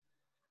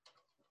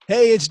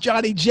Hey, it's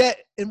Johnny Jet,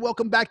 and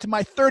welcome back to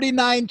my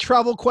 39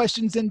 travel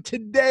questions. And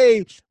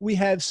today we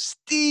have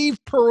Steve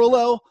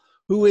Perillo,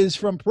 who is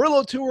from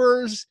Perillo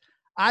Tours.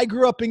 I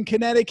grew up in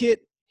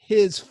Connecticut.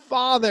 His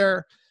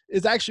father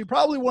is actually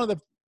probably one of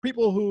the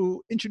people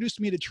who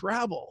introduced me to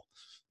travel.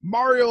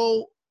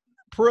 Mario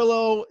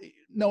Perillo,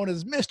 known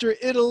as Mr.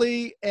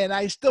 Italy, and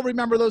I still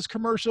remember those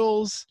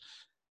commercials.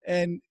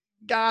 And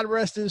God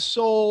rest his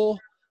soul.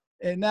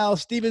 And now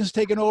Steven's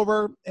taken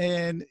over,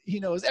 and he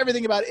knows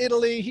everything about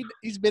Italy.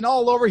 He's been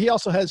all over. He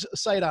also has a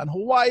site on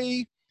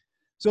Hawaii.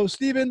 So,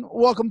 Steven,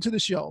 welcome to the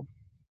show.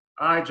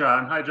 Hi,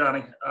 John. Hi,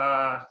 Johnny.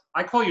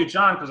 I call you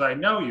John because I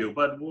know you,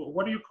 but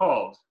what are you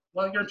called?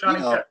 Well, you're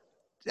Johnny Jet.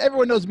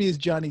 Everyone knows me as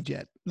Johnny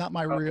Jet, not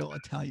my Okay. real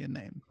Italian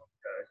name.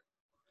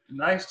 Okay.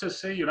 Nice to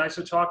see you. Nice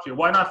to talk to you.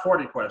 Why not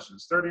 40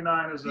 questions?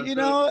 39 is a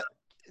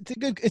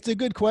good. It's a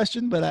good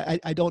question,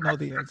 but I don't know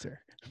the answer.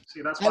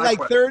 See, that's I my like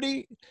question.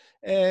 30,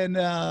 and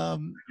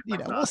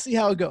we'll see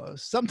how it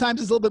goes.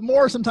 Sometimes it's a little bit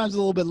more, sometimes a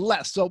little bit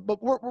less. So, but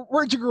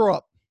where'd you grow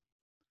up?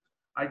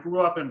 I grew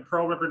up in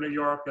Pearl River, New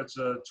York. It's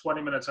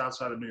 20 minutes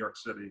outside of New York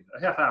City,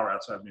 a half hour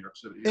outside of New York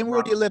City. And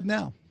where do you live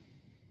now?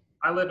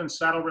 I live in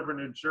Saddle River,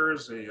 New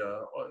Jersey,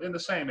 in the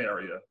same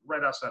area,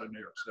 right outside of New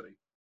York City.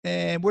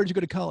 And where did you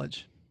go to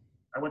college?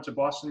 I went to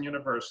Boston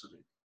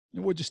University.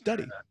 And where'd you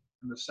study?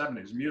 In the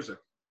 70s, music,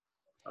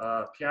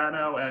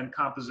 piano and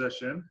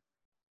composition.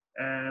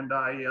 And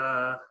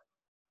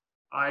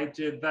I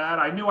did that.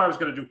 I knew I was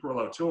going to do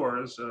Perillo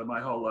Tours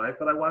my whole life,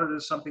 but I wanted to do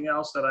something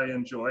else that I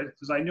enjoyed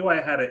because I knew I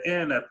had an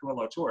in at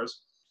Perillo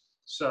Tours.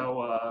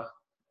 So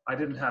I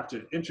didn't have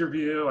to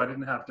interview. I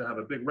didn't have to have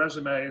a bbig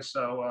resume.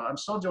 So I'm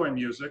still doing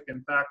music.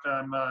 In fact,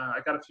 I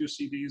got a few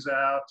CDs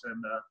out,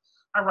 and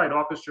I write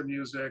orchestra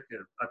music.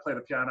 I play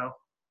the piano.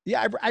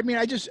 Yeah,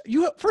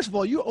 first of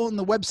all, you own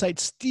the website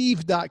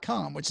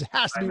steve.com, which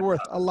has to be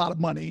worth a lot of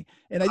money.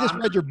 And I just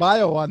read your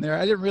bio on there.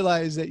 I didn't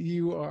realize that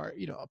you are,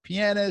 a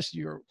pianist.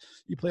 You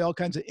play all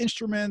kinds of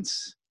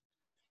instruments.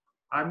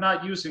 I'm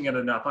not using it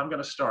enough. I'm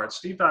going to start.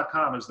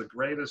 Steve.com is the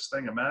greatest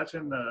thing.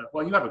 Imagine,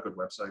 well, you have a good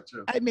website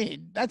too. I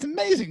mean, that's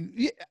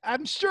amazing.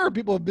 I'm sure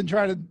people have been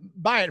trying to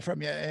buy it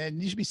from you,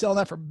 and you should be selling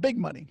that for big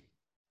money.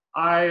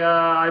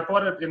 I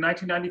bought it in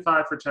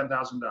 1995 for $10,000.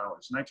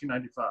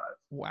 1995.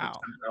 Wow.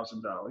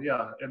 $10,000.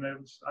 Yeah,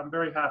 and I'm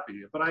very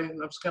happy. But I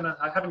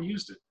haven't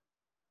used it.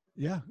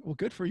 Yeah, well,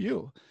 good for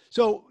you.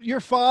 So your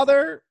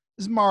father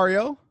is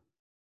Mario,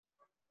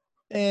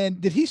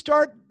 and did he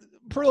start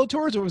Perillo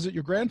Tours, or was it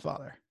your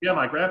grandfather? Yeah,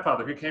 my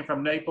grandfather. He came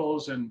from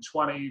Naples in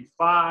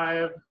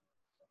 25,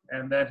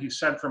 and then he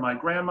sent for my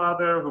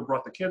grandmother, who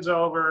brought the kids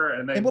over.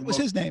 And what was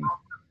his name?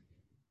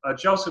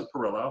 Joseph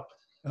Perillo.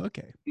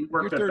 Okay. He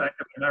worked at Bank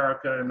of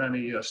America, and then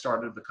he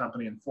started the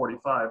company in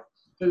 45.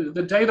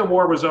 The day the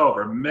war was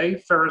over, May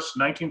 1st,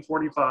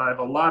 1945,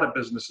 a lot of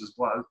businesses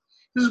closed.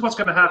 This is what's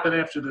going to happen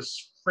after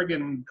this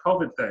friggin'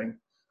 COVID thing.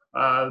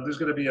 There's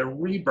going to be a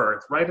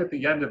rebirth right at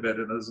the end of it,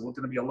 and there's going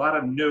to be a lot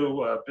of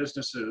new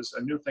businesses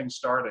and new things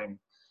starting.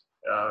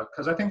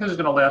 Because I think this is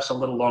going to last a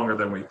little longer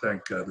than we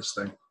think, this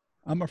thing.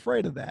 I'm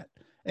afraid of that.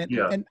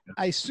 And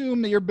I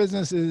assume that your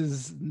business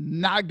is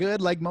not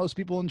good, like most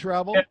people in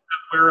travel. Yeah,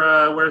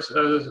 we're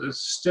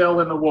still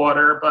in the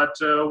water, but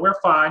we're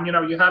fine.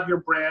 You have your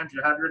brand,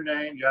 you have your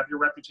name, you have your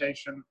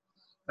reputation.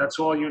 That's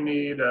all you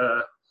need.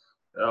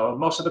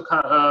 Most of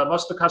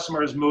the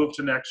customers moved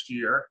to next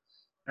year,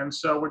 and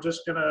so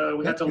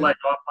we had to lay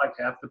off like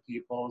half the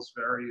people. It's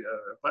very.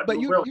 But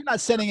you're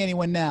not sending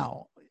anyone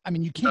now. I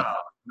mean, you can't.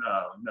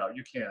 No,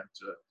 you can't.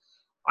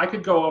 I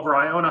could go over.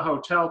 I own a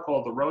hotel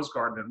called the Rose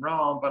Garden in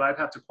Rome, but I'd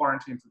have to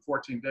quarantine for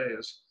 14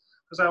 days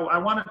because I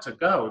wanted to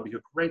go. It'd be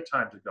a great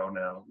time to go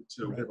now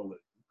to Italy.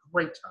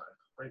 Great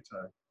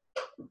time.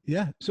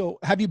 Yeah. So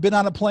have you been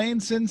on a plane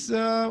since?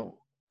 No,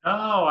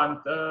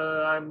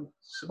 I'm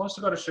supposed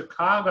to go to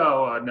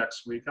Chicago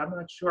next week. I'm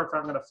not sure if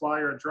I'm going to fly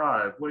or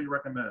drive. What do you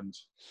recommend?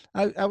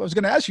 I was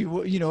going to ask you,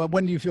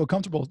 when do you feel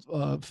comfortable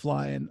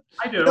flying?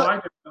 I do.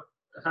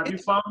 Have you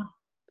flown?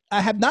 I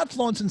have not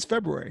flown since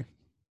February.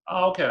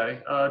 Oh, okay.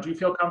 Do you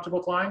feel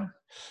comfortable flying?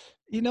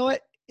 You know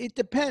what? It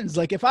depends.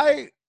 Like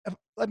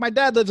like my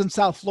dad lives in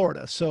South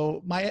Florida,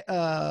 so I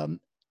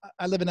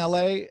live in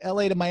LA.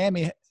 LA to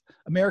Miami,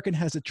 American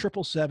has a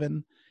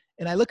 777,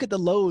 and I look at the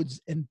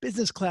loads, and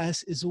business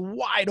class is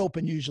wide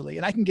open usually,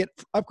 and I can get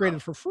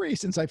upgraded for free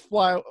since I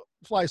fly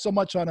so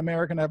much on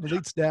American. I have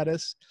elite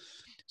status,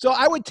 so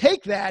I would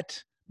take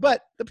that.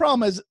 But the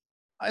problem is,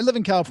 I live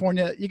in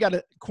California. You got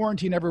to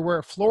quarantine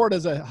everywhere.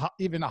 Florida's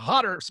even a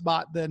hotter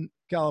spot than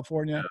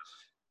California.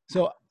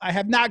 So I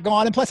have not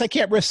gone. And plus I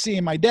can't risk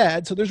seeing my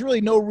dad. So there's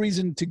really no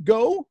reason to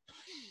go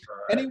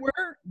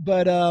anywhere.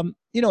 But,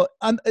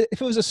 if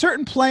it was a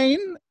certain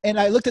plane and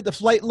I looked at the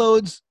flight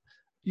loads,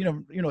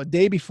 a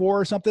day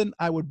before or something,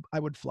 I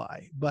would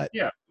fly. But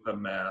yeah, with a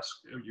mask,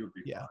 you'd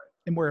be fine.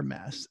 And wear a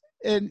mask.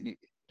 And,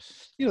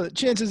 the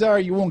chances are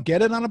you won't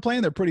get it on a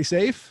plane. They're pretty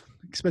safe,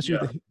 especially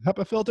with the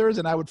HEPA filters.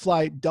 And I would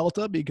fly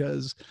Delta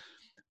because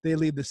they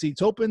leave the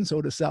seats open.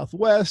 So does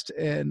Southwest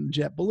and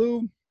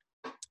JetBlue.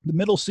 The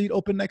middle seat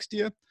open next to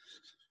you.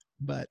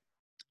 But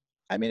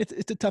I mean,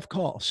 it's a tough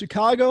call.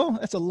 Chicago,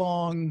 that's a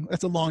long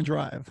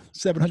drive,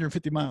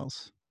 750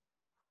 miles.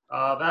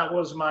 That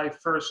was my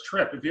first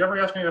trip. If you ever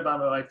ask me about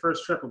my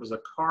first trip, it was a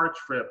car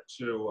trip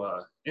to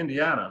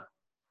Indiana,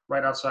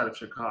 right outside of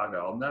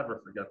Chicago. I'll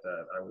never forget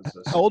that. I was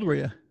How old were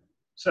you?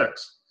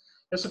 6.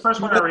 It's the first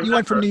one I remember. You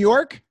went from New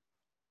York?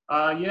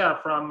 Yeah,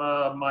 from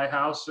my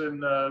house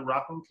in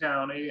Rockland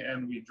County,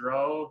 and we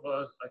drove.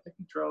 I think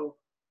we drove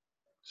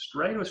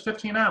straight. It was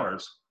 15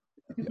 hours.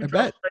 I think we I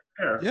drove bet. straight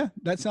there. Yeah,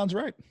 that sounds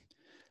right.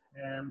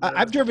 And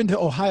I've driven to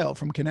Ohio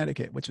from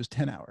Connecticut, which was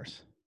 10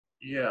 hours.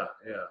 yeah.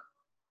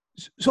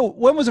 So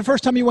when was the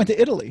first time you went to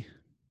Italy?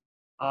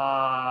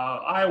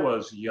 I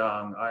was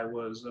young.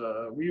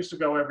 We used to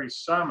go every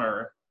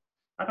summer.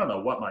 I don't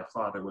know what my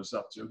father was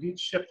up to. He'd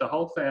ship the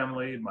whole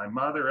family, my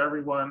mother,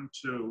 everyone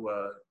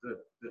to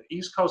the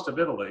east coast of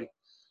Italy,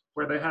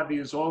 where they had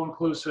these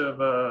all-inclusive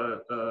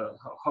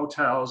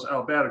hotels,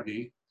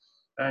 alberghi,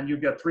 and you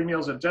get 3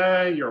 meals a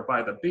day. You're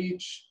by the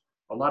beach,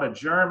 a lot of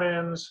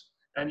Germans,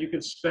 and you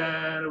could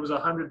spend, it was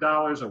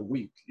 $100 a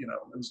week. You know,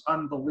 it was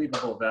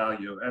unbelievable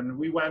value. And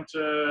we went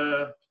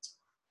to,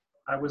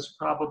 I was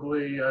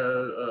probably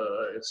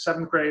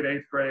 7th grade,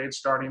 8th grade,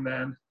 starting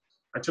then.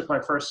 I took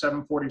my first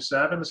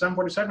 747. The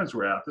 747s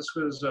were out. This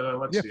was,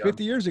 let's see.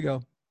 50 years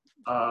ago.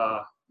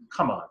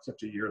 Come on,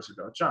 50 years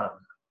ago. John.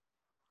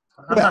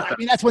 Well, I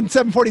mean, that's when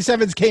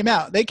 747s came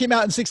out. They came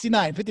out in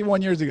 69,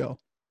 51 years ago.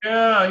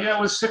 Yeah, it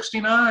was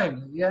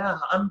 69. Yeah,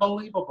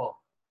 unbelievable.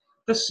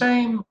 The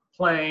same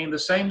plane, the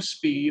same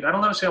speed. I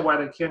don't understand why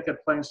they can't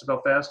get planes to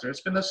go faster.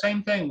 It's been the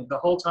same thing the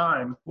whole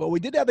time. Well, we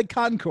did have the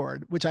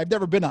Concorde, which I've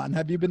never been on.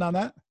 Have you been on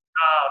that?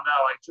 No,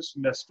 I just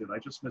missed it. I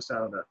just missed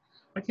out on that.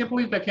 I can't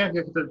believe they can't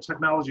get the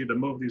technology to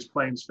move these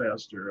planes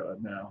faster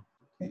now.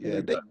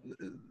 Yeah,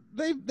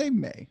 they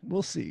may.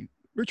 We'll see.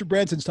 Richard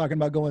Branson's talking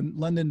about going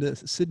London to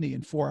Sydney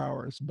in 4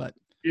 hours, but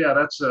yeah,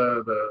 that's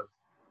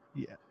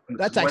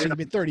that's actually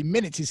been 30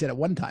 minutes. He said at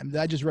one time.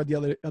 I just read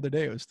the other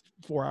day it was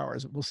 4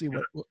 hours. We'll see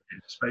what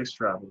space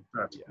travel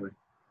practically.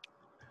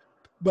 Yeah.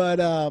 But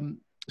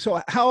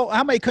so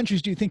how many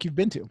countries do you think you've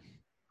been to?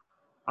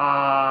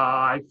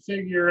 I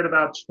figured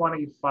about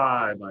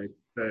 25. I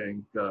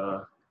think.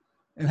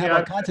 And how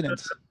about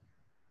continents?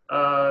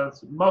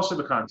 Most of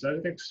the continents. I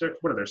think 6.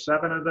 What are there?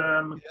 7 of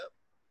them. Yep.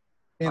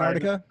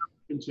 Antarctica.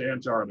 Into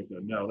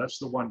Antarctica. No, that's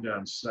the one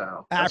down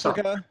south.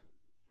 Africa.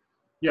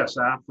 Yes,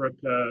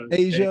 Africa.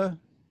 Asia.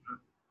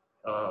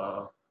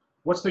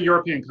 What's the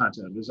European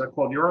continent? Is that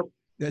called Europe?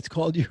 That's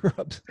called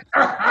Europe.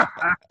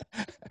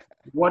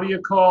 What do you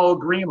call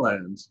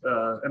Greenland?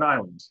 An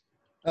island?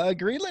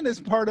 Greenland is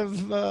part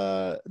of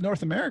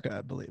North America,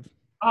 I believe.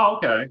 Oh,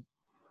 okay.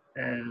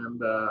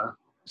 And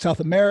South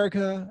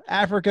America,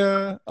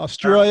 Africa,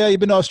 Australia. You've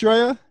been to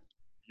Australia?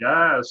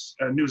 Yes,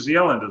 and New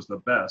Zealand is the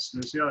best.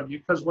 New Zealand,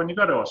 because when you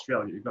go to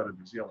Australia, you go to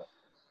New Zealand.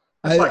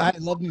 I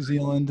love New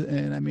Zealand,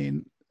 and I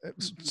mean,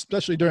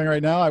 especially during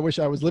right now, I wish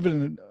I was living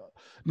in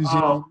New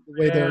Zealand.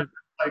 The way they're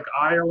like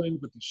Ireland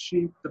with the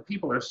sheep. The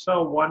people are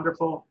so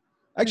wonderful.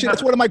 Actually,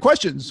 that's one of my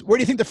questions. Where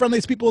do you think the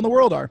friendliest people in the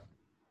world are?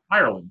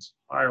 Ireland.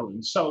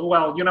 So,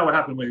 well, you know what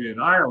happened with me in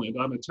Ireland.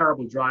 I'm a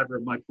terrible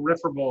driver. My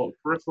peripheral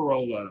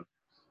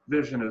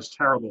vision is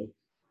terrible.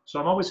 So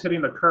I'm always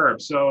hitting the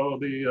curb. So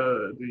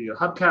the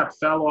hubcap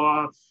fell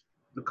off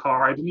the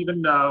car. I didn't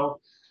even know.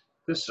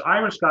 This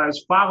Irish guy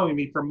is following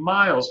me for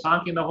miles,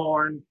 honking the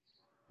horn.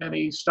 And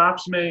he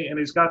stops me, and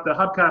he's got the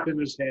hubcap in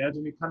his hand,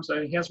 and he comes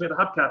and he hands me the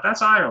hubcap.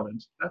 That's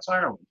Ireland.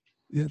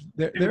 Yeah,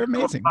 they're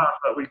amazing.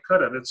 But we could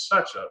have. It's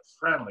such a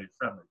friendly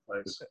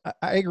place.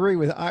 I agree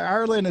with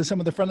Ireland is some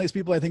of the friendliest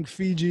people. I think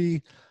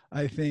Fiji,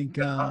 I think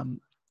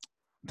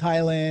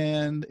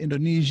Thailand,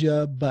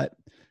 Indonesia, but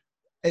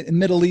in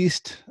Middle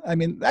East, I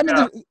mean,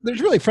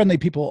 there's really friendly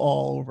people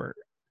all over.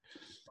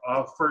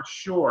 For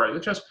sure.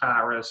 It's just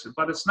Paris,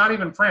 but it's not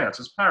even France.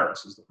 It's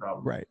Paris is the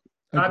problem. Right.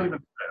 Not even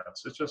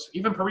France. It's just,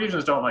 even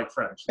Parisians don't like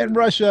French. And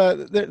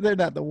Russia, they're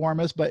not the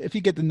warmest, but if you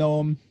get to know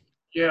them.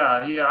 Yeah,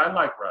 I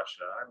like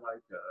Russia.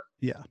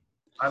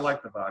 I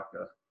like the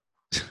vodka.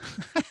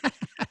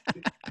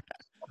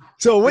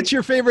 So what's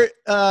your favorite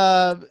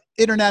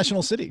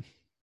international city?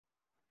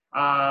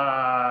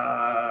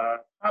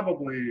 Probably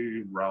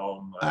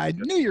Rome. I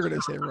knew you were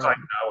going to say Rome. I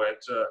know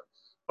it.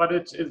 But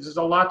it's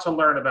a lot to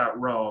learn about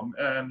Rome,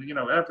 and you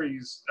know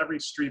every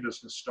street is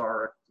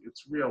historic.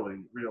 It's really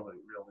an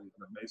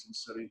amazing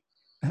city.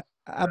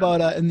 How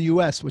about in the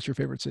U.S.? What's your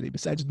favorite city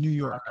besides New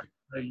York?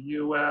 The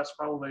U.S.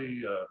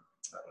 probably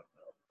I don't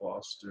know,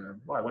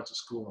 Boston. Well, I went to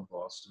school in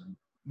Boston.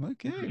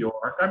 Okay. New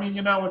York. I mean,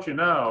 you know what you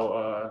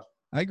know.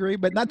 I agree,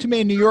 but not too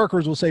many New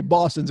Yorkers will say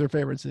Boston's their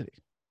favorite city.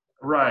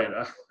 Right.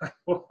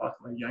 Well,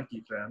 I'm a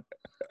Yankee fan.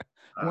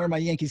 I'm wearing my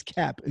Yankees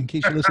cap in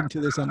case you're listening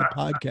to this on the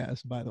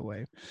podcast, by the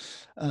way.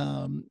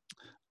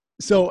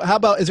 So how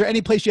about, is there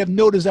any place you have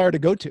no desire to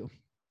go to?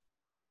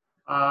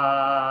 No,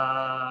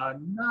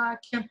 I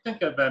can't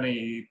think of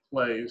any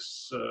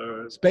place.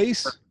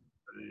 Space?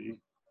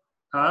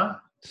 Huh?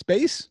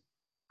 Space?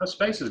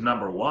 Space is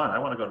number one. I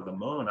want to go to the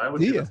moon. I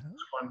would do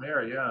one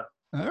there, yeah.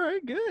 All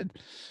right, good.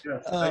 Yeah,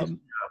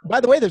 By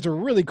the way, there's a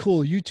really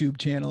cool YouTube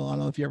channel. I don't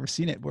know if you've ever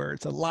seen it, where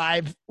it's a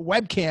live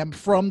webcam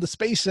from the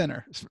Space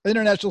Center,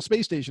 International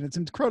Space Station. It's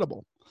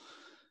incredible.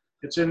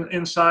 It's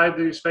inside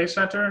the Space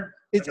Center?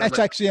 It's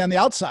actually on the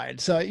outside.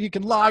 So you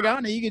can log on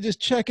and you can just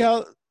check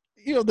out,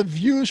 the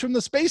views from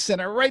the Space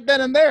Center right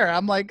then and there.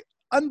 I'm like,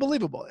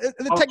 unbelievable.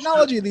 The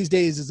technology these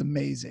days is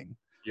amazing.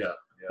 Yeah.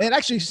 And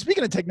actually,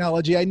 speaking of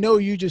technology, I know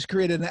you just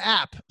created an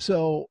app.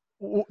 So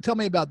tell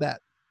me about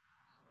that.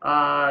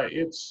 I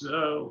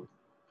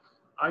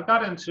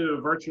got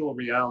into virtual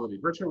reality.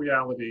 Virtual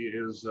reality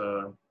is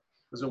a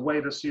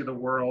way to see the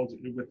world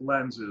with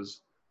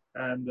lenses,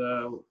 and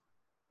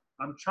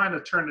I'm trying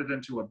to turn it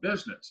into a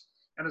business.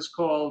 And it's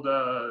called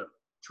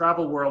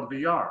Travel World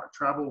VR,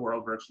 Travel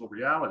World Virtual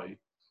Reality.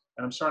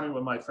 And I'm starting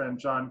with my friend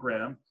John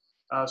Graham.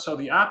 So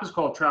the app is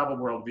called Travel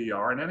World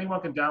VR, and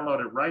anyone can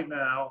download it right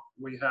now.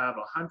 We have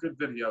 100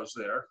 videos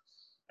there.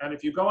 And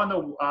if you go on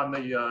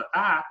the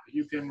app,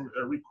 you can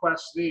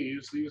request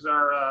these. These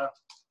are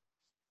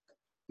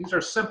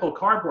simple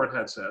cardboard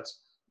headsets.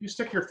 You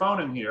stick your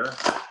phone in here,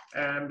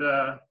 and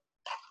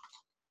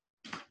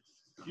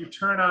you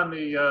turn on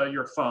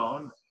your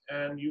phone,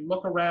 and you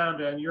look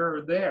around, and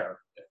you're there.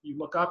 You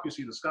look up, you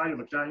see the sky. You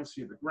look down, you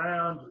see the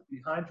ground.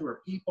 Behind you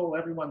are people.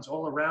 Everyone's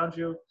all around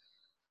you.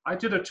 I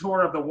did a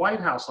tour of the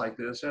White House like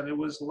this, and it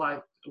was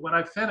like, when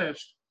I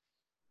finished,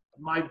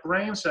 my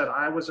brain said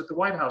I was at the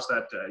White House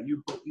that day.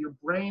 Your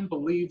brain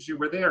believes you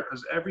were there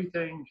because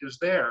everything is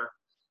there.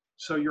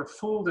 So you're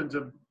fooled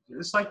into,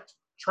 it's like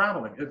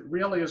traveling. It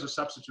really is a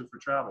substitute for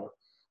travel.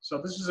 So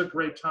this is a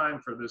great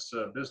time for this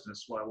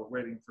business while we're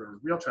waiting for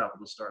real travel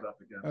to start up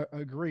again.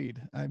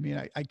 Agreed. I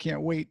mean, I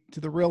can't wait to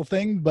the real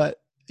thing, but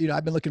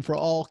I've been looking for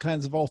all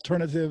kinds of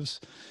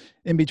alternatives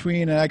in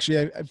between. And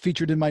actually I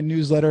featured in my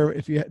newsletter,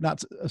 if you have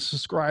not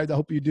subscribed, I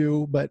hope you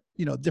do, but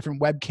different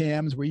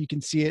webcams where you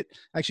can see it.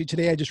 Actually,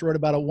 today I just wrote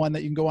about one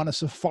that you can go on a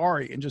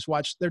safari and just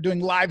watch. They're doing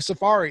live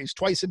safaris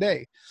twice a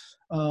day.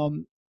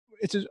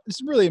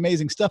 It's really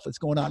amazing stuff that's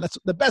going on. That's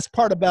the best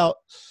part about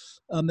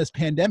this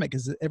pandemic,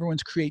 is that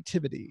everyone's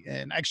creativity.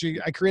 And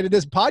actually I created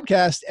this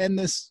podcast and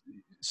this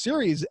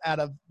series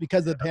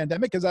because of the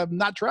pandemic, because I'm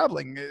not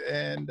traveling.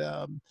 And,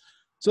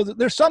 so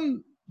there's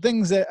some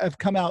things that have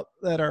come out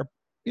that are,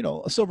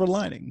 a silver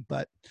lining,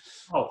 but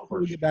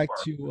we'll get back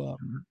to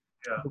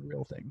the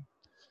real thing.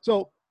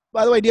 So,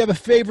 by the way, do you have a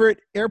favorite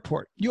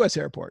airport, U.S.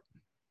 airport?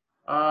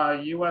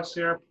 U.S.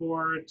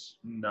 airport?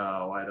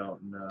 No, I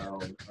don't know.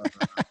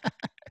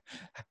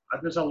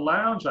 There's a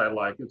lounge I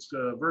like. It's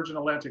Virgin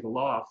Atlantic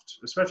Loft,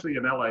 especially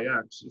in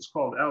LAX. It's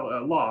called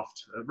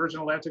Loft. Virgin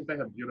Atlantic, they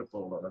have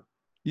beautiful.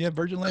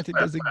 Virgin Atlantic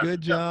does a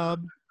good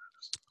job.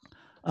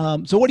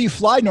 So what do you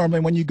fly normally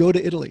when you go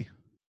to Italy?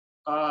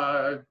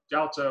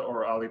 Delta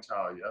or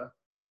Alitalia.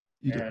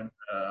 And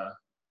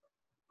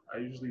I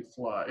usually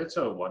fly. It's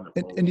so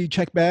wonderful. And do you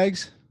check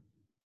bags?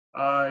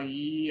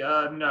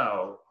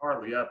 No,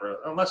 hardly ever.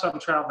 Unless I'm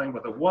traveling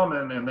with a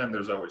woman, and then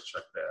there's always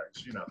check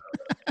bags. You know how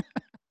that.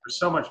 There's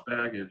so much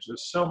baggage.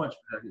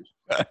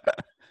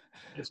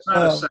 It's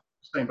not a sex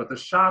thing, but the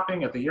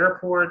shopping at the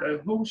airport.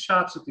 Who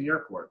shops at the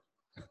airport?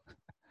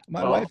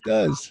 My wife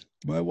does.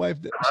 My wife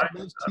she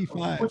loves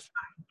T5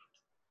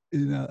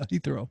 in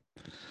Heathrow.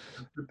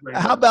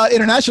 How about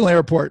international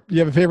airport? Do you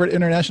have a favorite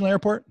international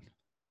airport?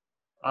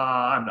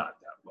 I'm not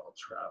that well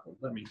traveled.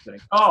 Let me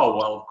think. Oh,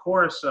 well, of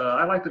course,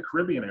 I like the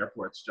Caribbean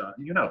airports, John.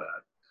 You know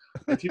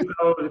that.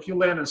 If you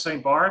land in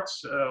St.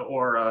 Bart's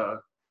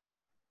or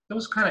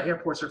those kind of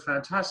airports are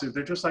fantastic.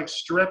 They're just like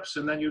strips,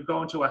 and then you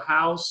go into a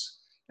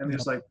house, and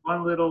there's like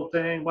one little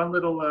thing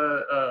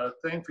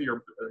for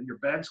your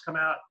bags come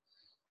out,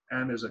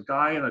 and there's a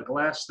guy in a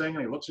glass thing,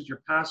 and he looks at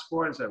your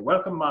passport and says,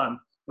 "Welcome, man.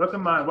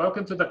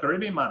 Welcome to the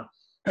Caribbean, man."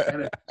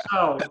 And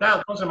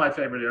those are my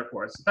favorite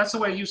airports. That's the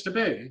way it used to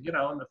be, in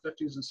the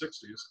 50s and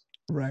 60s.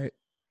 Right.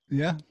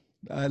 Yeah.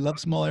 I love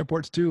small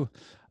airports too.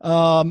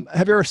 Have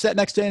you ever sat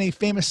next to any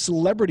famous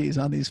celebrities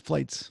on these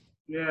flights?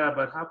 Yeah,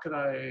 but how could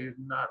I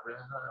not?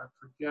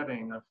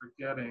 I'm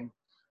forgetting.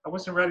 I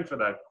wasn't ready for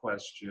that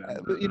question.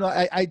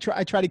 I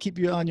try to keep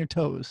you on your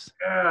toes.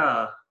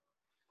 Yeah.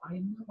 I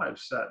know I've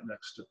sat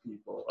next to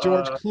people.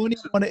 George Clooney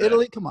went to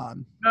Italy? Come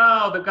on.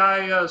 No, the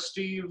guy,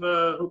 Steve,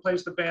 who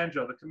plays the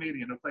banjo, the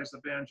comedian who plays the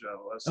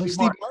banjo. Steve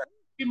Martin.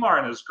 Steve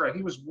Martin is great.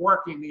 He was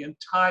working the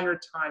entire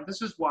time.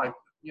 This is why,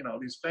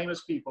 these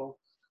famous people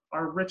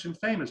are rich and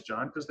famous,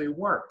 John, because they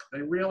work.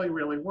 They really,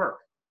 really work.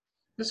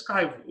 This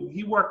guy,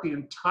 he worked the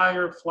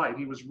entire flight.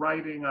 He was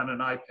writing on an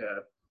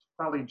iPad,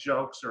 probably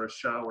jokes or a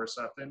show or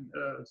something.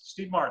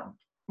 Steve Martin.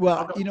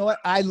 Well, you know what?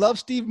 I love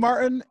Steve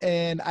Martin,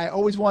 and I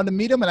always wanted to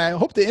meet him, and I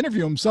hope to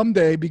interview him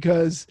someday,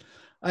 because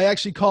I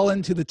actually call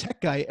into the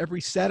Tech Guy every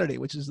Saturday,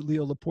 which is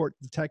Leo Laporte,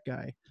 the Tech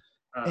Guy.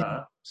 And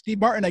Steve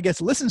Martin, I guess,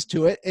 listens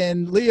to it,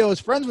 and Leo is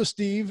friends with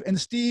Steve, and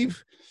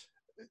Steve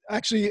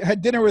actually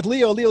had dinner with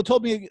Leo. Leo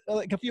told me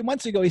like a few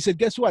months ago, he said,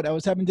 guess what? I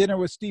was having dinner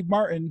with Steve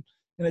Martin,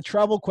 and a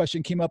travel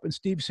question came up, and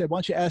Steve said, why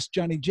don't you ask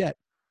Johnny Jett?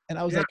 And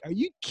I was like, are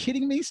you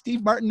kidding me?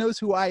 Steve Martin knows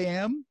who I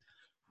am?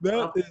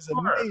 That is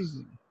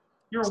amazing.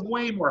 You're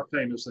way more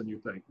famous than you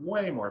think.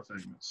 Way more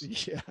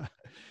famous. Yeah,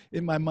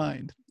 in my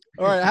mind.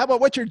 All right. How about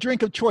what's your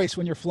drink of choice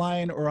when you're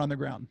flying or on the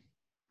ground?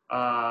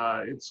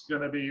 It's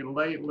going to be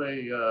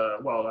lately,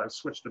 well, I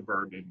switched to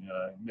bourbon.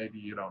 Maybe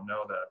you don't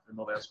know that in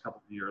the last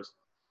couple of years.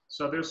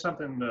 So there's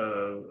something,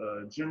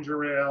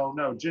 ginger ale,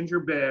 no, ginger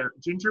beer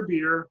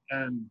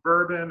and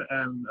bourbon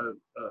and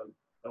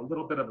a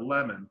little bit of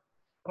lemon.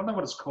 I don't know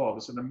what it's called.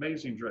 It's an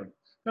amazing drink.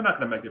 They're not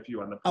going to make it for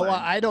you on the Oh, well,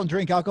 plane. I don't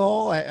drink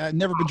alcohol. I've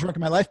never been drunk in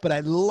my life, but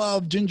I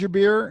love ginger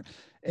beer.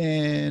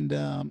 And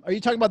are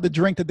you talking about the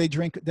drink that they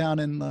drink down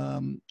in,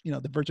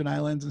 the Virgin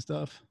Islands and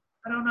stuff?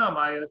 I don't know.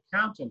 My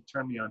accountant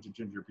turned me on to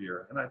ginger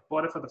beer, and I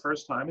bought it for the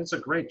first time. It's a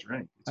great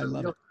drink. It's I a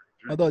love real it.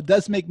 great drink. Although it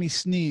does make me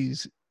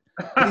sneeze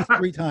at least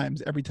 3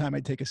 times every time I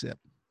take a sip.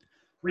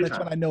 Three That's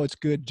times. when I know it's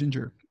good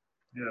ginger.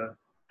 Yeah.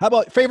 How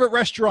about favorite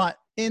restaurant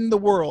in the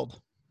world?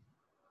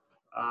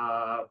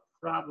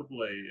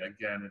 Probably,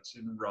 again, it's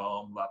in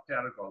Rome, La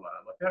Pergola.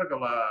 La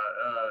Pergola,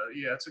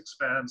 yeah, it's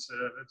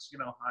expensive. It's,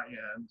 high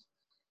end.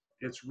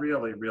 It's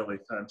really, really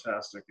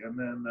fantastic. And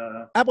then,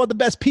 How about the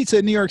best pizza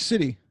in New York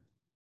City?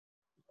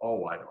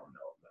 oh, I don't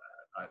know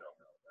that. I don't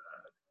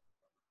know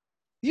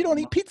You don't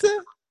eat pizza?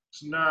 that.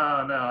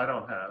 No, no, I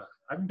don't have.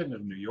 I haven't been to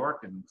New York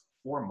in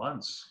 4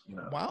 months,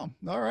 Wow.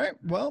 All right.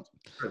 Well,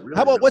 Really,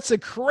 how about really. what's the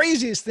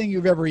craziest thing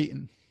you've ever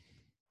eaten?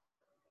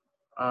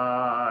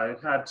 It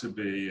had to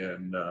be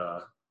in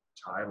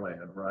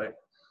Thailand, right?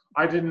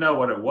 I didn't know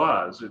what it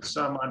was. It's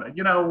someone,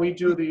 we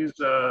do these.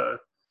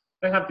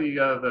 They have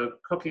the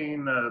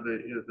cooking,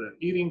 the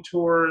eating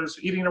tours,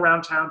 eating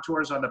around town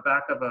tours on the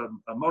back of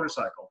a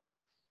motorcycle.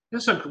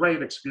 It's a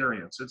great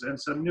experience.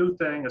 It's a new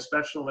thing,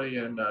 especially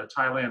in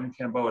Thailand,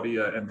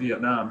 Cambodia, and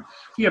Vietnam.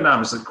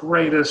 Vietnam is the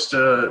greatest.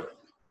 Ho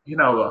Chi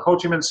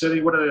Minh City,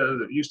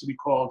 it used to be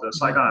called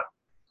Saigon.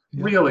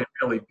 Yeah. Really,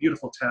 really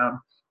beautiful town.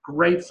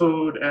 Great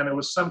food, and it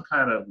was some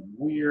kind of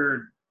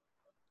weird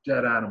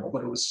dead animal,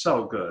 but it was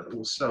so good. It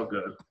was so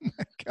good.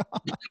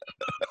 God.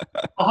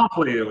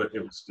 Hopefully, it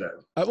was dead.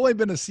 I've only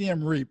been to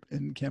Siem Reap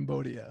in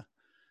Cambodia.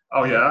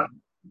 Oh yeah.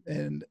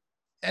 And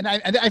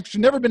I've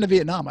never been to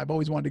Vietnam. I've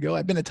always wanted to go.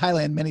 I've been to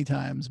Thailand many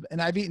times,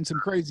 and I've eaten some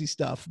crazy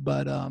stuff,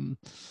 but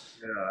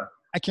Yeah.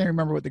 I can't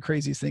remember what the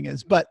craziest thing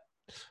is. But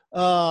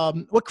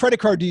what credit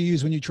card do you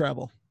use when you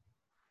travel?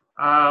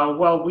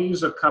 Well, we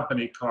use a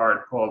company card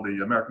called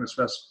the American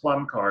Express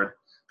Plum Card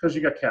because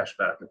you get cash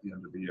back at the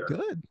end of the year.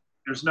 Good.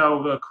 There's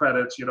no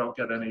credits. You don't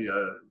get any.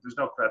 There's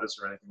no credits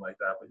or anything like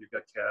that, but you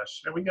get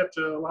cash, and we get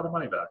a lot of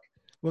money back.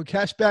 Well,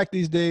 cash back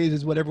these days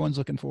is what everyone's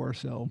looking for.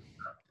 So,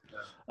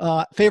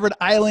 favorite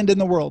island in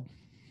the world?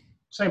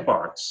 St.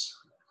 Bart's.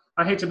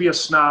 I hate to be a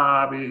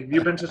snob. Have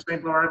you been to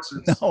St. Bart's?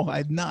 No,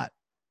 I've not.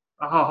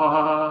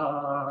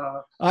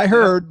 Uh, I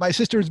heard my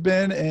sister's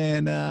been,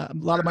 and a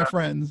lot of my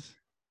friends.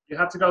 You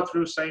have to go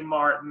through St.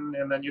 Martin,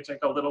 and then you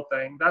take a little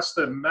thing. That's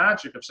the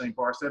magic of St.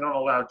 Bart's. They don't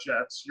allow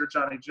jets. You're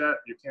Johnny Jet,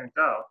 you can't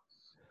go.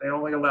 They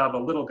only allow the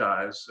little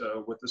guys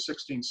with the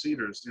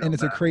 16-seaters. And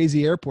it's a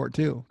crazy airport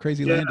too.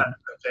 Crazy landing.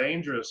 It's a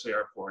dangerous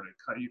airport.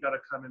 You got to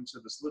come into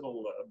this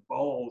little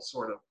bowl,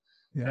 sort of.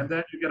 Yeah. And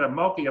then you get a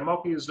moki. A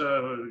moki is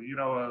a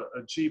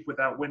Jeep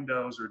without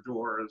windows or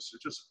doors.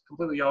 It's just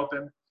completely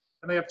open.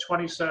 And they have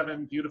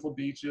 27 beautiful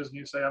beaches. And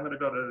you say, I'm going to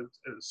go to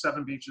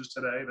 7 beaches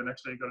today. The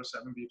next day you go to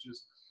 7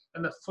 beaches.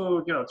 And the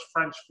food, it's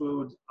French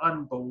food,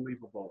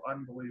 unbelievable.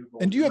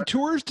 And do you have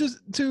tours to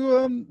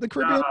the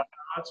Caribbean? No,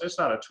 it's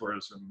not a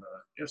tourism.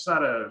 It's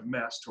not a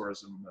mass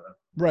tourism.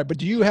 Right, but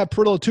do you have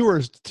little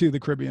tours to the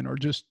Caribbean or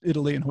just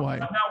Italy and Hawaii?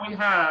 No, we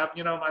have.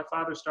 My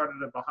father started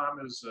a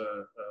Bahamas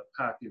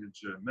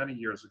package many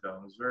years ago.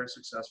 It was very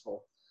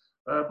successful.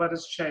 But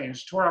it's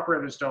changed. Tour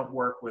operators don't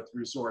work with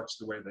resorts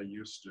the way they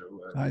used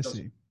to. I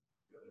see. It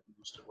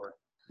used to work.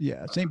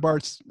 Yeah, St.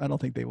 Bart's, I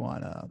don't think they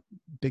want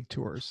big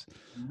tours.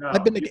 No,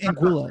 I've been to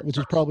Anguilla, which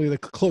is probably the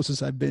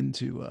closest I've been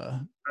to.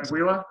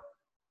 Anguilla?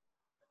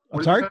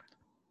 I'm sorry?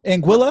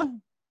 Anguilla?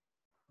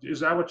 Is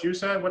that what you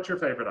said? What's your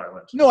favorite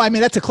island? No, I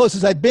mean that's the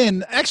closest I've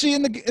been. Actually,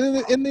 in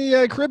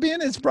the Caribbean,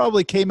 it's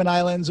probably Cayman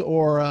Islands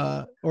or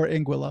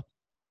Anguilla.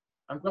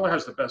 Anguilla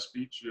has the best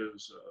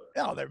beaches.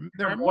 Oh, they're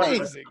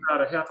amazing.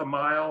 About a half a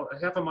mile,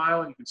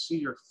 and you can see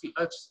your feet.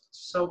 It's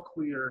so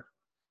clear.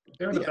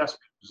 They're the best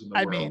beaches in the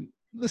world. I mean,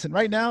 listen,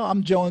 right now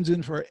I'm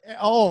jonesing for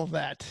all of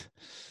that.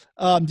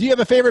 Do you have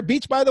a favorite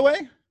beach, by the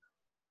way?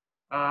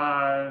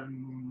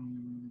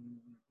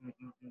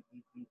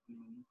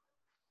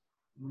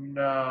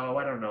 No,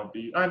 I don't know.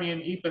 I mean,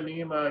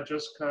 Ipanema,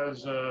 just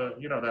because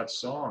that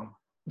song.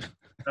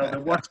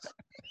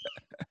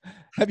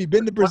 Have you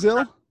been to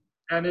Brazil?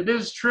 And it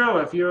is true.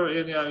 If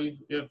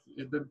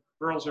the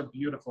girls are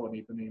beautiful in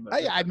Ipanema.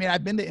 I mean,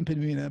 I've been to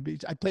Ipanema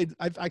Beach.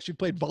 I've actually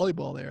played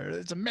volleyball there.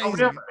 It's amazing.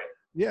 Oh, really?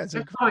 Yeah, it's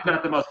probably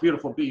not the most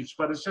beautiful beach,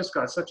 but it's just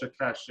got such a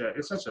cachet.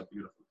 It's such a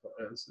beautiful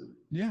place.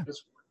 Yeah.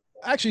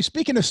 Actually,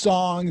 speaking of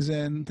songs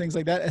and things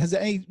like that, has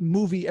any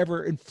movie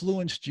ever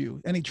influenced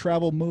you? Any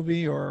travel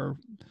movie or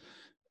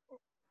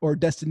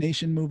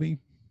destination movie?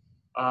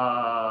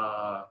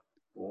 Boy,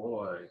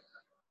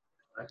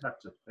 I'd have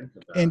to think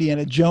about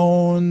Indiana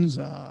Jones.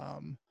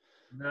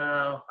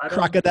 No, I don't.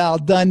 Crocodile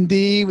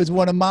Dundee was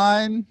one of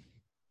mine.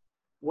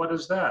 What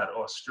is that?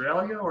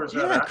 Australia or is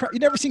that Yeah, Africa? you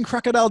never seen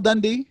Crocodile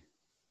Dundee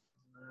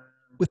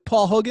with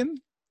Paul Hogan?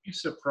 Be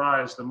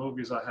surprised the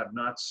movies I have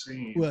not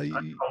seen. Well, I have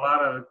a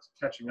lot of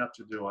catching up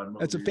to do on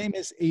that's a movies.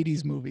 famous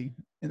 '80s movie,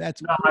 and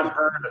that's No, I've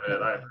heard of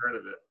it. I've heard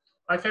of it.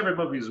 My favorite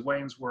movie is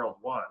Wayne's World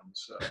 1,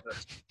 so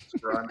that's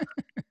where I'm at.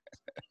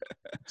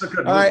 It's a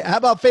good All movie. right. How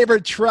about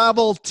favorite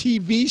travel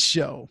TV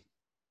show?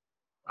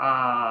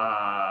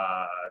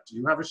 Do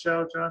you have a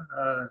show, John?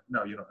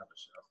 No, you don't have a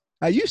show.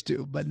 I used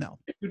to, but no.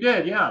 You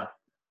did, yeah.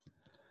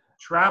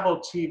 Travel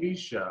TV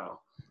show.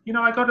 You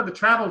know, I go to the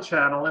Travel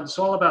Channel and it's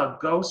all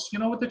about ghosts. You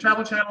know what the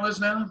Travel Channel is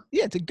now?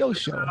 Yeah, it's a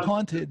ghost show,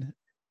 haunted.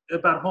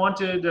 About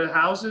haunted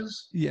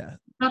houses? Yeah,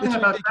 Nothing it's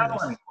about ridiculous.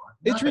 travel anymore.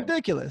 It's Nothing.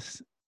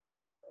 ridiculous.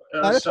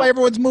 That's why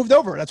everyone's moved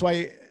over. That's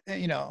why,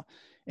 Anthony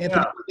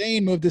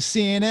Bourdain moved to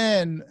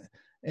CNN,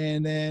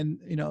 and then,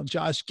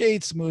 Josh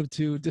Gates moved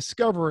to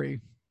Discovery.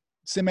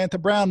 Samantha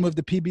Brown moved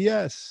to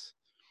PBS.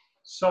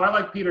 So I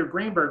like Peter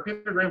Greenberg.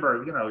 Peter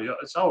Greenberg,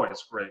 it's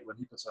always great when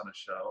he puts on a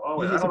show.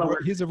 Always.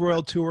 He's a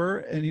Royal Tour,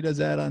 and he does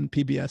that on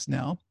PBS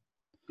now.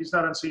 He's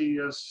not on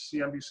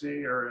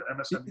CNBC or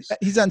MSNBC.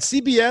 He's on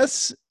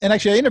CBS, and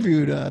actually I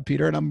interviewed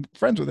Peter, and I'm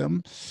friends with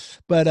him.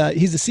 But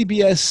he's a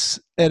CBS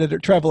editor,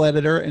 travel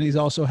editor, and he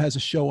also has a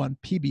show on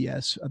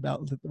PBS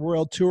about the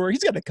World Tour.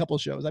 He's got a couple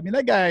shows. I mean,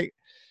 that guy,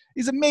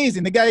 he's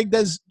amazing. The guy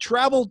does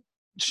travel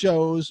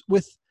shows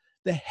with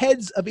the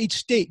heads of each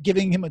state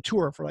giving him a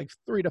tour for like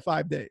 3 to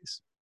 5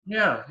 days.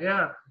 Yeah.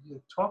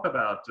 You talk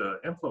about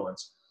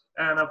influence.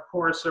 And of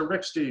course,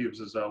 Rick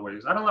Steves is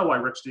always, I don't know why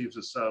Rick Steves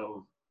is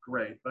so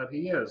great, but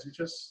he is.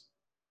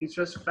 He's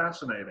just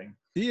fascinating.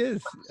 He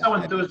is. So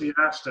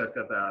enthusiastic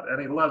about it.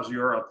 And he loves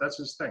Europe. That's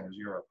his thing, is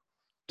Europe.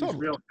 Totally.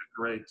 He's really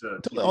great.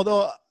 Totally.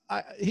 Although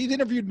he's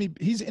interviewed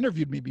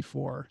me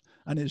before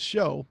on his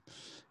show.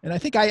 And I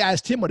think I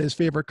asked him what his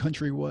favorite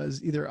country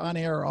was, either on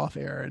air or off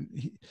air.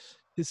 And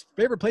his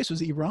favorite place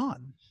was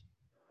Iran.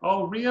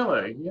 Oh,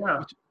 really?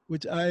 Yeah.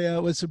 Which I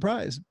was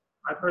surprised.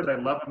 I've heard they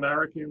love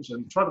Americans,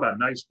 and talk about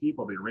nice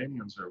people. The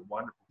Iranians are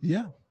wonderful.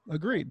 Yeah,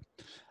 agreed.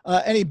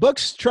 Any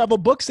travel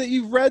books that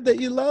you've read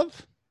that you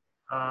love?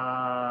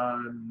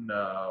 No.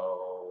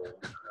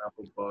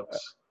 Travel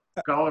books.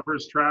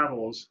 Gulliver's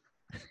Travels.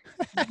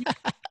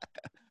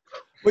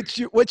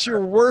 What's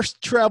your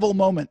worst travel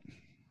moment?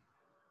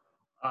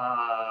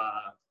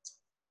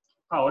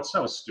 It's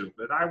so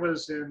stupid. I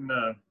was in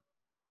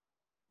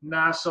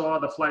Nassau,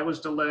 the flight was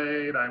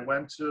delayed. I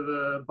went to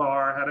the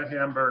bar, had a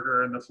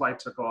hamburger, and the flight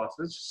took off.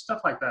 It's just stuff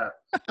like that.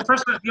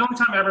 The only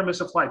time I ever miss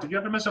a flight. Did you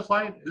ever miss a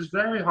flight? It's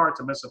very hard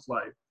to miss a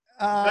flight.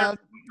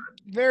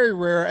 Very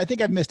rare. I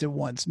think I've missed it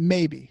once,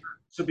 maybe.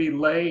 To be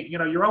late,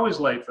 you're always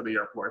late for the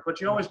airport,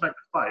 but you always make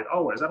the flight.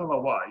 Always. I don't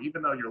know why,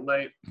 even though you're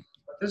late.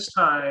 But this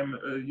time,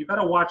 you got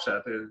to watch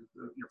that.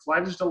 Your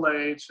flight is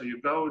delayed, so you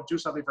go do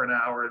something for an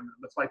hour, and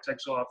the flight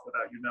takes off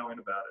without you knowing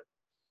about it.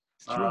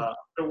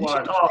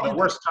 The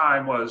worst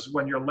time was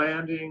when you're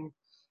landing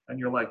and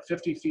you're like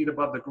 50 feet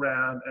above the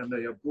ground and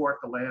they abort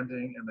the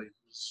landing and they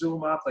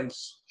zoom up, they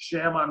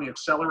sham on the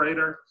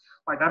accelerator.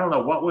 Like, I don't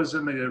know what was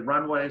in the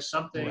runway,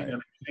 something, right. And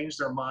they changed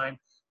their mind.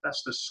 That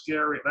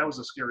was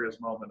the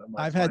scariest moment of my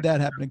life. I've had that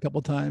happen a couple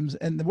of times.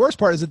 And the worst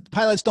part is that the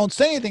pilots don't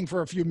say anything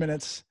for a few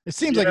minutes. It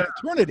seems like an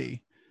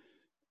eternity.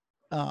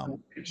 But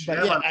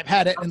yeah, I've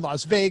had it in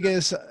Las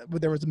Vegas where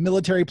there was a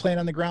military plane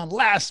on the ground.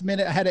 Last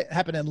minute, I had it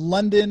happen in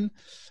London.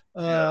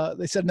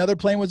 They said another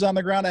plane was on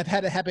the ground. I've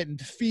had it happen in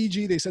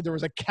Fiji. They said there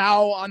was a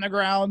cow on the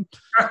ground.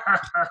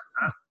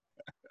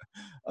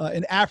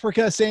 In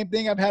Africa, same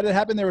thing. I've had it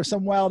happen. There was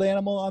some wild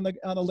animal on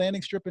a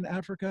landing strip in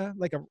Africa,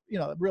 like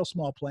real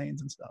small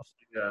planes and stuff.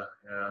 Yeah.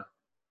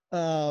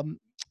 All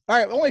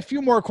right, only a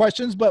few more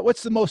questions, but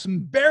what's the most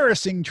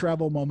embarrassing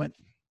travel moment?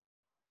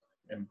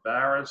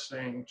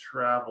 Embarrassing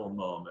travel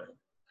moment.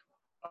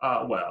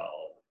 Well,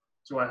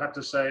 do I have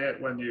to say it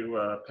when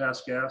you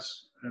pass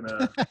gas in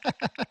an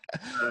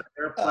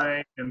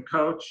airplane and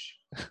coach?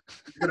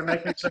 You're gonna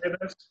make me say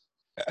this?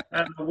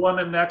 And the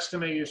woman next to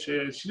me,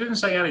 she didn't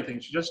say anything.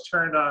 She just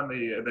turned on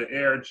the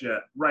air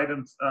jet right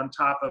on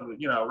top of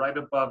right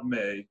above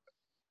me,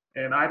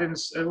 and I didn't.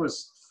 It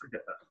was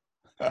forget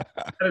that.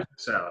 Edit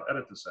this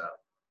out.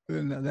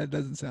 No, that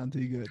doesn't sound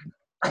too good.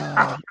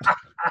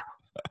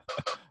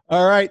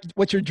 All right,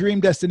 what's your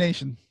dream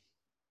destination?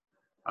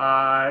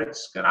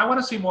 It's good. I want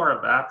to see more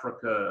of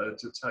Africa,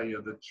 to tell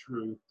you the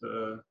truth.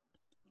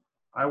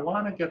 I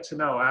want to get to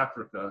know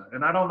Africa,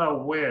 and I don't know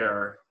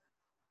where.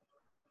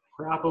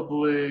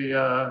 Probably,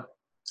 I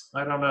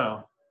don't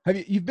know.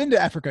 You've been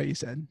to Africa, you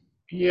said?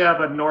 Yeah,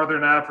 but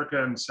Northern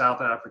Africa and South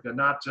Africa,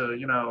 not to,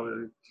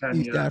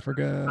 Kenya. East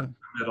Africa.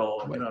 Not the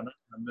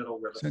middle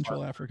where the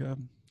Central Africa.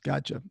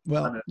 Gotcha.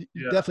 Well,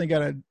 you definitely got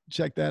to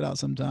check that out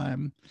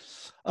sometime.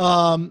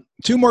 2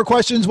 more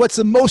questions. What's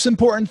the most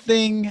important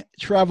thing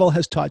travel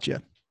has taught you?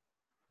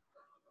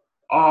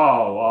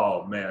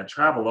 Oh man,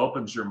 travel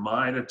opens your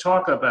mind. They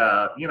talk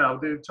about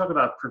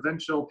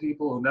provincial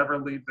people who never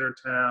leave their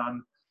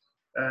town.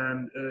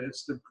 And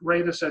it's the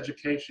greatest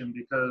education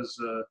because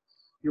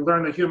you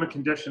learn the human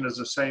condition is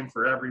the same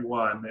for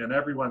everyone, and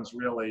everyone's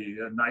really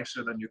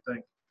nicer than you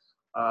think.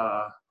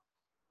 Uh,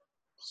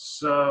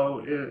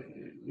 so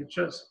it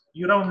just,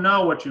 you don't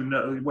know what you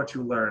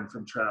learn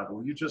from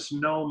travel. You just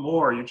know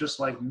more. You just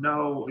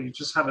you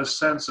just have a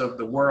sense of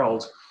the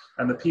world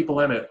and the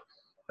people in it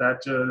that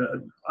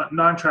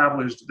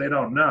non-travelers, they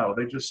don't know.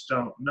 They just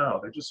don't know.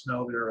 They just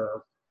know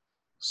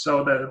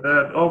so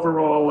that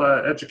overall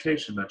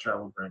education that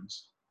travel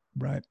brings.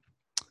 Right.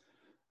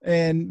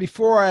 And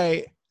before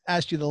I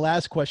ask you the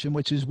last question,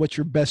 which is what's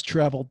your best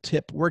travel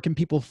tip? Where can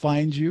people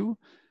find you?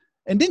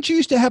 And didn't you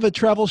used to have a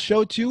travel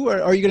show too?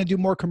 Or are you going to do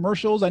more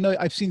commercials? I know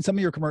I've seen some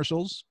of your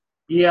commercials.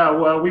 Yeah,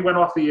 well, we went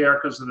off the air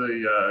because of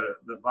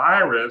the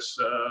virus,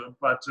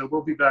 but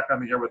we'll be back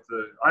on the air with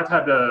I've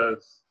had a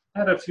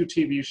few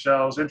TV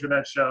shows,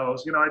 internet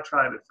shows. I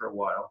tried it for a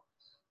while.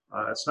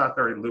 It's not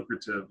very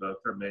lucrative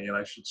for me, and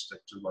I should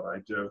stick to what I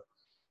do.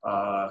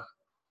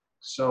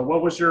 So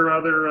what was your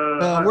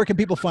other? Where can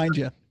people find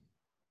you?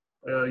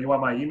 You want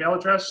my email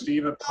address,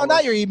 Steve? No,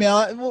 not your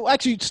email. Well,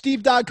 actually,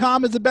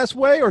 steve.com is the best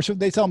way, or should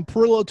they tell them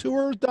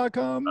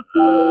perillotours.com?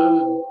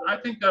 I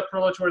think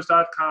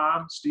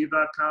perillotours.com,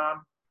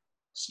 steve.com,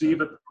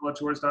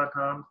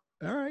 steve@perillotours.com.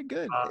 All right,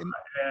 good.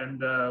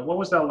 And what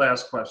was that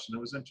last question? It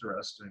was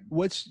interesting.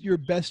 What's your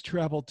best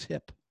travel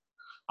tip?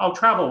 Oh,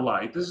 travel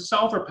light. This is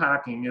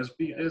overpacking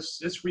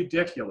is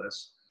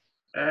ridiculous.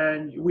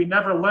 And we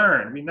never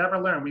learn.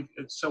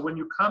 So when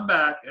you come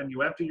back and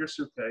you empty your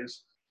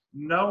suitcase,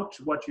 note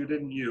what you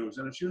didn't use,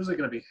 and it's usually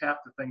going to be half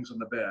the things in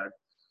the bag.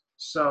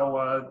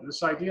 So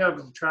this idea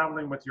of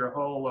traveling with your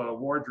whole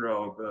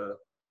wardrobe,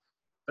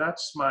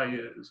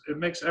 it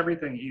makes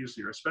everything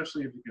easier,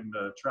 especially if you can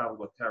travel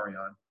with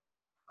carry-on.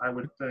 I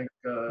would think.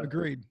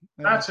 Agreed.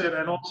 That's it,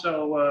 and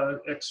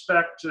also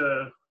expect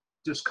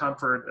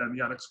discomfort and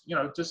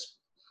just.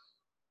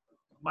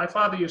 My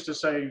father used to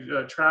say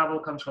travel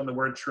comes from the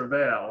word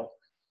travail.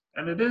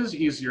 And it is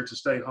easier to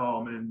stay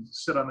home and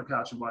sit on the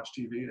couch and watch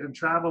TV. And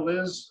travel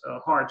is a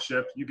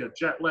hardship. You get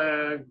jet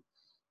lag.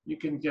 You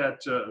can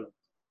get,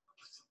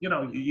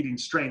 eating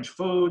strange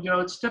food.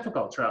 It's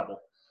difficult travel.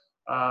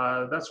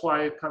 That's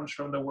why it comes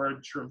from the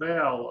word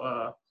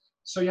travail.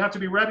 So you have to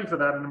be ready for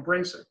that and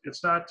embrace it.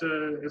 It's not.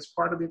 It's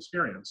part of the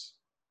experience.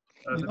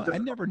 I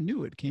never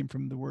knew it came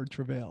from the word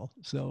travail.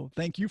 So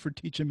thank you for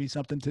teaching me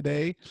something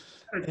today.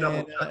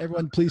 And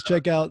everyone, please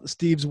check out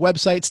Steve's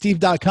website,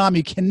 steve.com.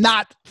 You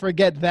cannot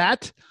forget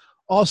that.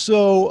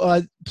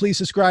 Also, please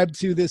subscribe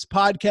to this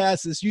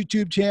podcast, this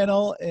YouTube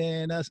channel,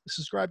 and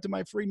subscribe to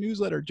my free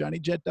newsletter,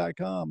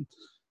 johnnyjet.com.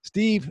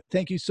 Steve,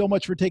 thank you so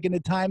much for taking the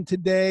time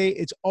today.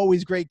 It's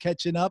always great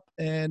catching up,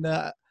 and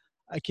I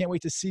can't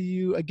wait to see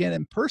you again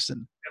in person.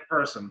 In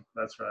person,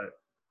 that's right.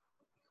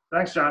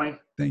 Thanks, Johnny.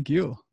 Thank you.